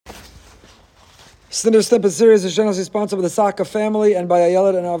Snitter Snippet series is generously sponsored by the Saka family and by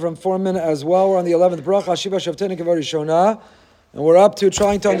Ayelet and Avram Foreman as well. We're on the 11th bracha, Hashiva Shofteinu Kavod Rishona, and we're up to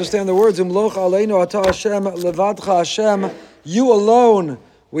trying to understand the words. Umloch Aleinu Ata Hashem Levadcha Hashem. You alone,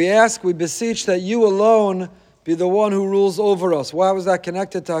 we ask, we beseech that you alone be the one who rules over us. Why was that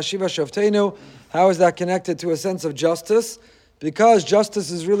connected to Hashiva Shofteinu? How is that connected to a sense of justice? Because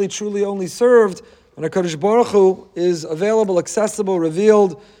justice is really truly only served when HaKadosh Baruch Hu is available, accessible,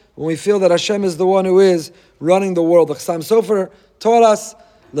 revealed, when we feel that Hashem is the one who is running the world. The Chassam Sofer taught us,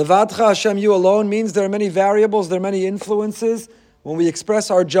 Levadcha Hashem, you alone, means there are many variables, there are many influences. When we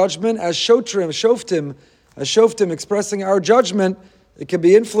express our judgment as Shoftim, expressing our judgment, it can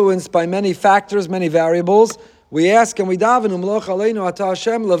be influenced by many factors, many variables. We ask and we daven, Umloch Aleinu Ata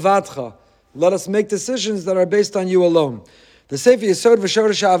Hashem Levadcha. Let us make decisions that are based on you alone. The Sefer Yesod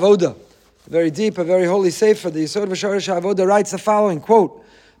V'Shoresh HaAvoda, very deep, a very holy Sefer, the Yesod V'Shoresh HaAvoda writes the following, quote,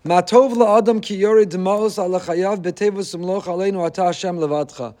 Matov la'adam ki yored d'ma'os ala chayav b'tevus umloch aleinu ata Hashem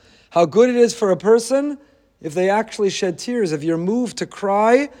levadcha. How good it is for a person if they actually shed tears, if you're moved to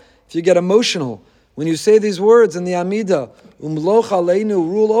cry, if you get emotional. When you say these words in the Amida, umloch aleinu,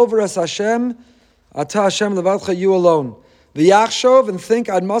 rule over us Hashem, ata Hashem levadcha, you alone. V'yachshov, and think,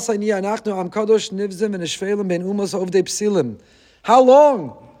 ad masay ni anachnu am kadosh nivzim and ishvelim ben umos ovdei psilim. How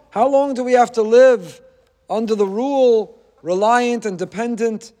long do we have to live under the rule, reliant and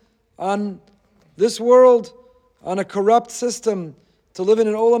dependent on this world, on a corrupt system, to live in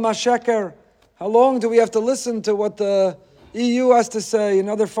an olam hasheker? How long do we have to listen to what the EU has to say and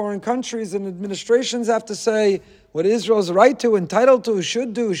other foreign countries and administrations have to say, what Israel's right to, entitled to,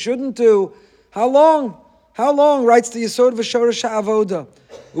 should do, shouldn't do? How long? How long? Writes the Yesod V'Shoresh HaAvoda.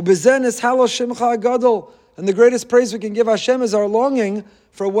 Ubezen is halo shimcha gadol. And the greatest praise we can give Hashem is our longing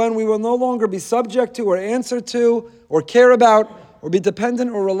for when we will no longer be subject to or answer to or care about or be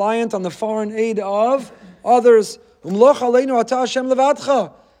dependent or reliant on the foreign aid of others. Umloch aleinu ata Hashem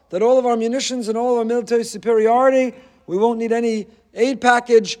levadcha. That all of our munitions and all of our military superiority, we won't need any aid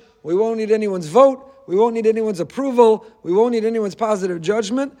package, we won't need anyone's vote, we won't need anyone's approval, we won't need anyone's positive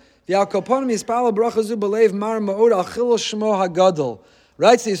judgment. Writes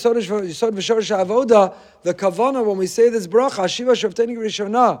the Yesod V'Shoresh HaAvoda, the Kavana, when we say this bracha, Hashiva Shofteinu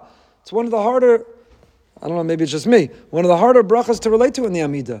Rishona, it's one of the harder, I don't know, maybe it's just me, one of the harder brachas to relate to in the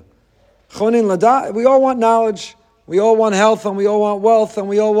Amida. We all want knowledge, we all want health, and we all want wealth, and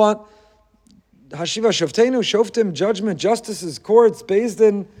we all want Hashiva Shofteinu, Shoftim, judgment, justices, courts, Beis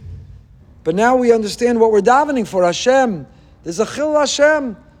Din. But now we understand what we're davening for, Hashem. There's a Chil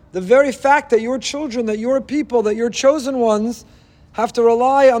Hashem. The very fact that your children, that your people, that your chosen ones have to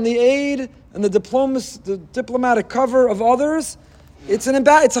rely on the aid and the diplomatic cover of others, it's a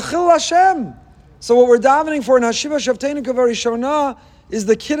Chil Hashem. So what we're davening for in Hashiva Shofteinu Kavod Rishona is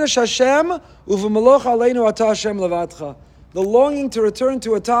the Kiddush Hashem, Uv'Maloch Aleinu Ata Hashem Levadcha. The longing to return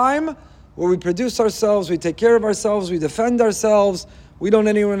to a time where we produce ourselves, we take care of ourselves, we defend ourselves, we don't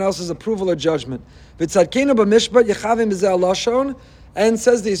need anyone else's approval or judgment. V'tzadkeinu b'mishpat yechavim b'zeh alashon. And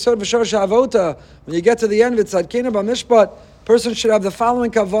says the Yesod V'Shoresh HaAvoda, when you get to the end of it, Tzadkeinu b'mishpat, person should have the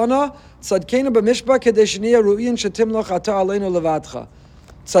following kavana: Tzadkeinu b'mishpat kedei sheniya ru'in shetimloch ata aleinu levadcha.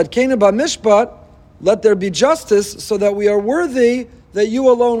 Tzadkeinu b'mishpat, let there be justice, so that we are worthy that you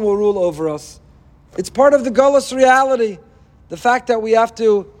alone will rule over us. It's part of the Gullus reality, the fact that we have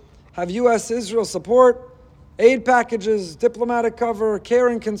to have U.S. Israel support, aid packages, diplomatic cover, care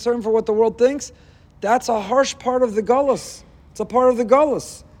and concern for what the world thinks. That's a harsh part of the Gullus. It's a part of the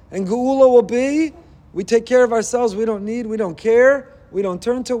Gullus. And Geula will be, we take care of ourselves, we don't need, we don't care, we don't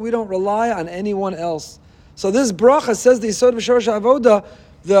turn to, we don't rely on anyone else. So this bracha, says the Yesod V'Shoresh HaAvoda,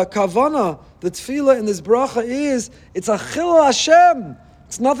 the kavana, the tefillah in this bracha is, it's a Chil Hashem.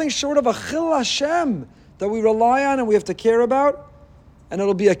 It's nothing short of a Chil Hashem that we rely on and we have to care about. And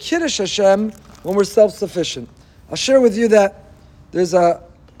it'll be a Kiddush Hashem when we're self-sufficient. I'll share with you that there's a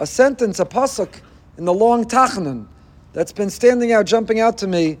sentence, a pasuk in the long Tachanun that's been standing out, jumping out to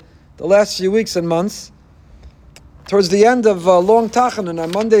me the last few weeks and months. Towards the end of long Tachanun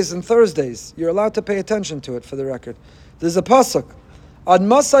on Mondays and Thursdays, you're allowed to pay attention to it for the record. There's a pasuk, Ad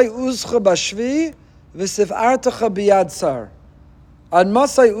masai uzcha b'shvi v'sivartecha biyad sar. Ad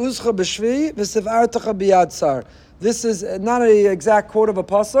masai uzcha b'shvi v'sivartecha biyad sar. This is not an exact quote of a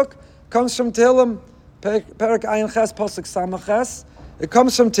pasuk. Comes from Tehillim, Perek Ayin Ches, pasuk Samach Ches. It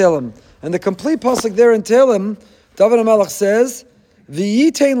comes from Tehillim, and the complete pasuk there in Tehillim, David HaMelech says,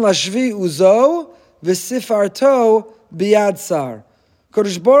 V'yitein lashvi uzo v'sifarto biyad sar.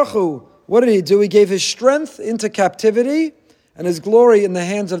 Kodesh Baruch Hu, what did he do? He gave his strength into captivity and his glory in the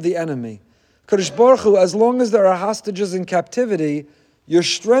hands of the enemy. Kodesh Baruch Hu, as long as there are hostages in captivity, your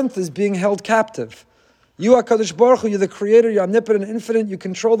strength is being held captive. You, HaKadosh Baruch Hu, you're the creator, you're omnipotent, infinite, you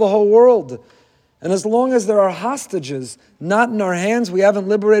control the whole world. And as long as there are hostages not in our hands, we haven't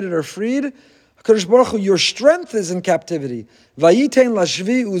liberated or freed, HaKadosh Baruch Hu, your strength is in captivity. Vayitein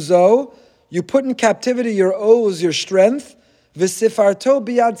lashvi uzo, you put in captivity your oaths, your strength. V'sifarto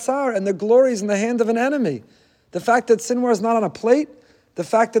biyad tsar, and the glory is in the hand of an enemy. The fact that Sinwar is not on a plate, the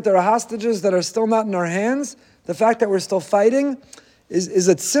fact that there are hostages that are still not in our hands, the fact that we're still fighting, is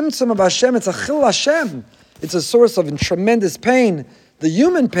a tzimtzum of Hashem. It's a chil Hashem. It's a source of tremendous pain, the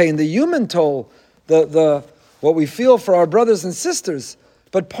human toll, the what we feel for our brothers and sisters.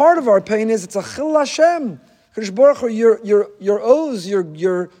 But part of our pain is it's a chil Hashem. Kadosh Baruch Hu, your oaths,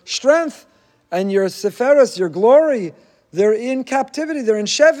 your strength, and your seferus, your glory, they're in captivity, they're in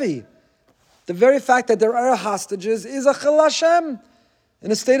Shevi. The very fact that there are hostages is a chil Hashem.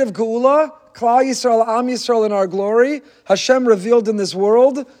 In a state of Geula, Klal Yisrael, Am Yisrael in our glory, Hashem revealed in this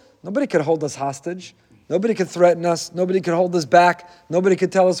world, nobody could hold us hostage. Nobody could threaten us. Nobody could hold us back. Nobody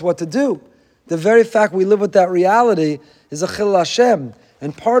could tell us what to do. The very fact we live with that reality is a chil Hashem.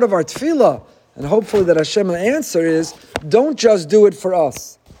 And part of our tefillah, and hopefully that Hashem will answer, is don't just do it for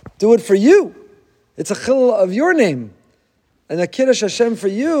us. Do it for you. It's a chil of your name. And a kiddush Hashem for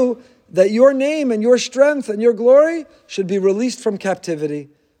you, that your name and your strength and your glory should be released from captivity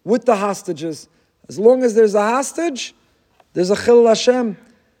with the hostages. As long as there's a hostage, there's a chil Hashem.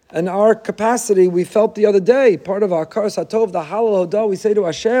 And our capacity, we felt the other day, part of our Karas HaTov, the Halal Hodah, we say to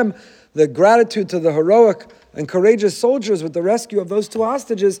Hashem, the gratitude to the heroic and courageous soldiers with the rescue of those two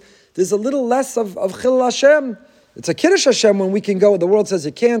hostages, there's a little less of chil Hashem. It's a kiddush Hashem when we can go, the world says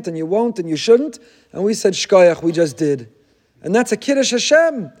you can't and you won't and you shouldn't, and we said shkoyach, we just did. And that's a kiddush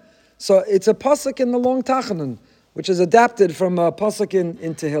Hashem. So it's a pasuk in the long Tachanan, which is adapted from a pasuk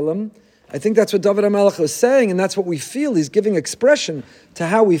in Tehillim. I think that's what David HaMelech was saying, and that's what we feel. He's giving expression to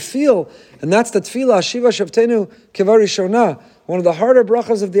how we feel. And that's the tefillah, Hashiva Shofteinu Kevari Shona, one of the harder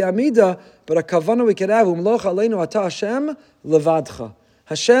brachas of the Amida, but a kavana we could have, Umloch Aleinu Ata Hashem Levadcha.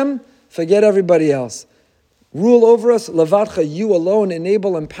 Hashem, forget everybody else. Rule over us, Levadcha, you alone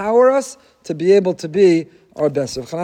enable, empower us to be able to be our best.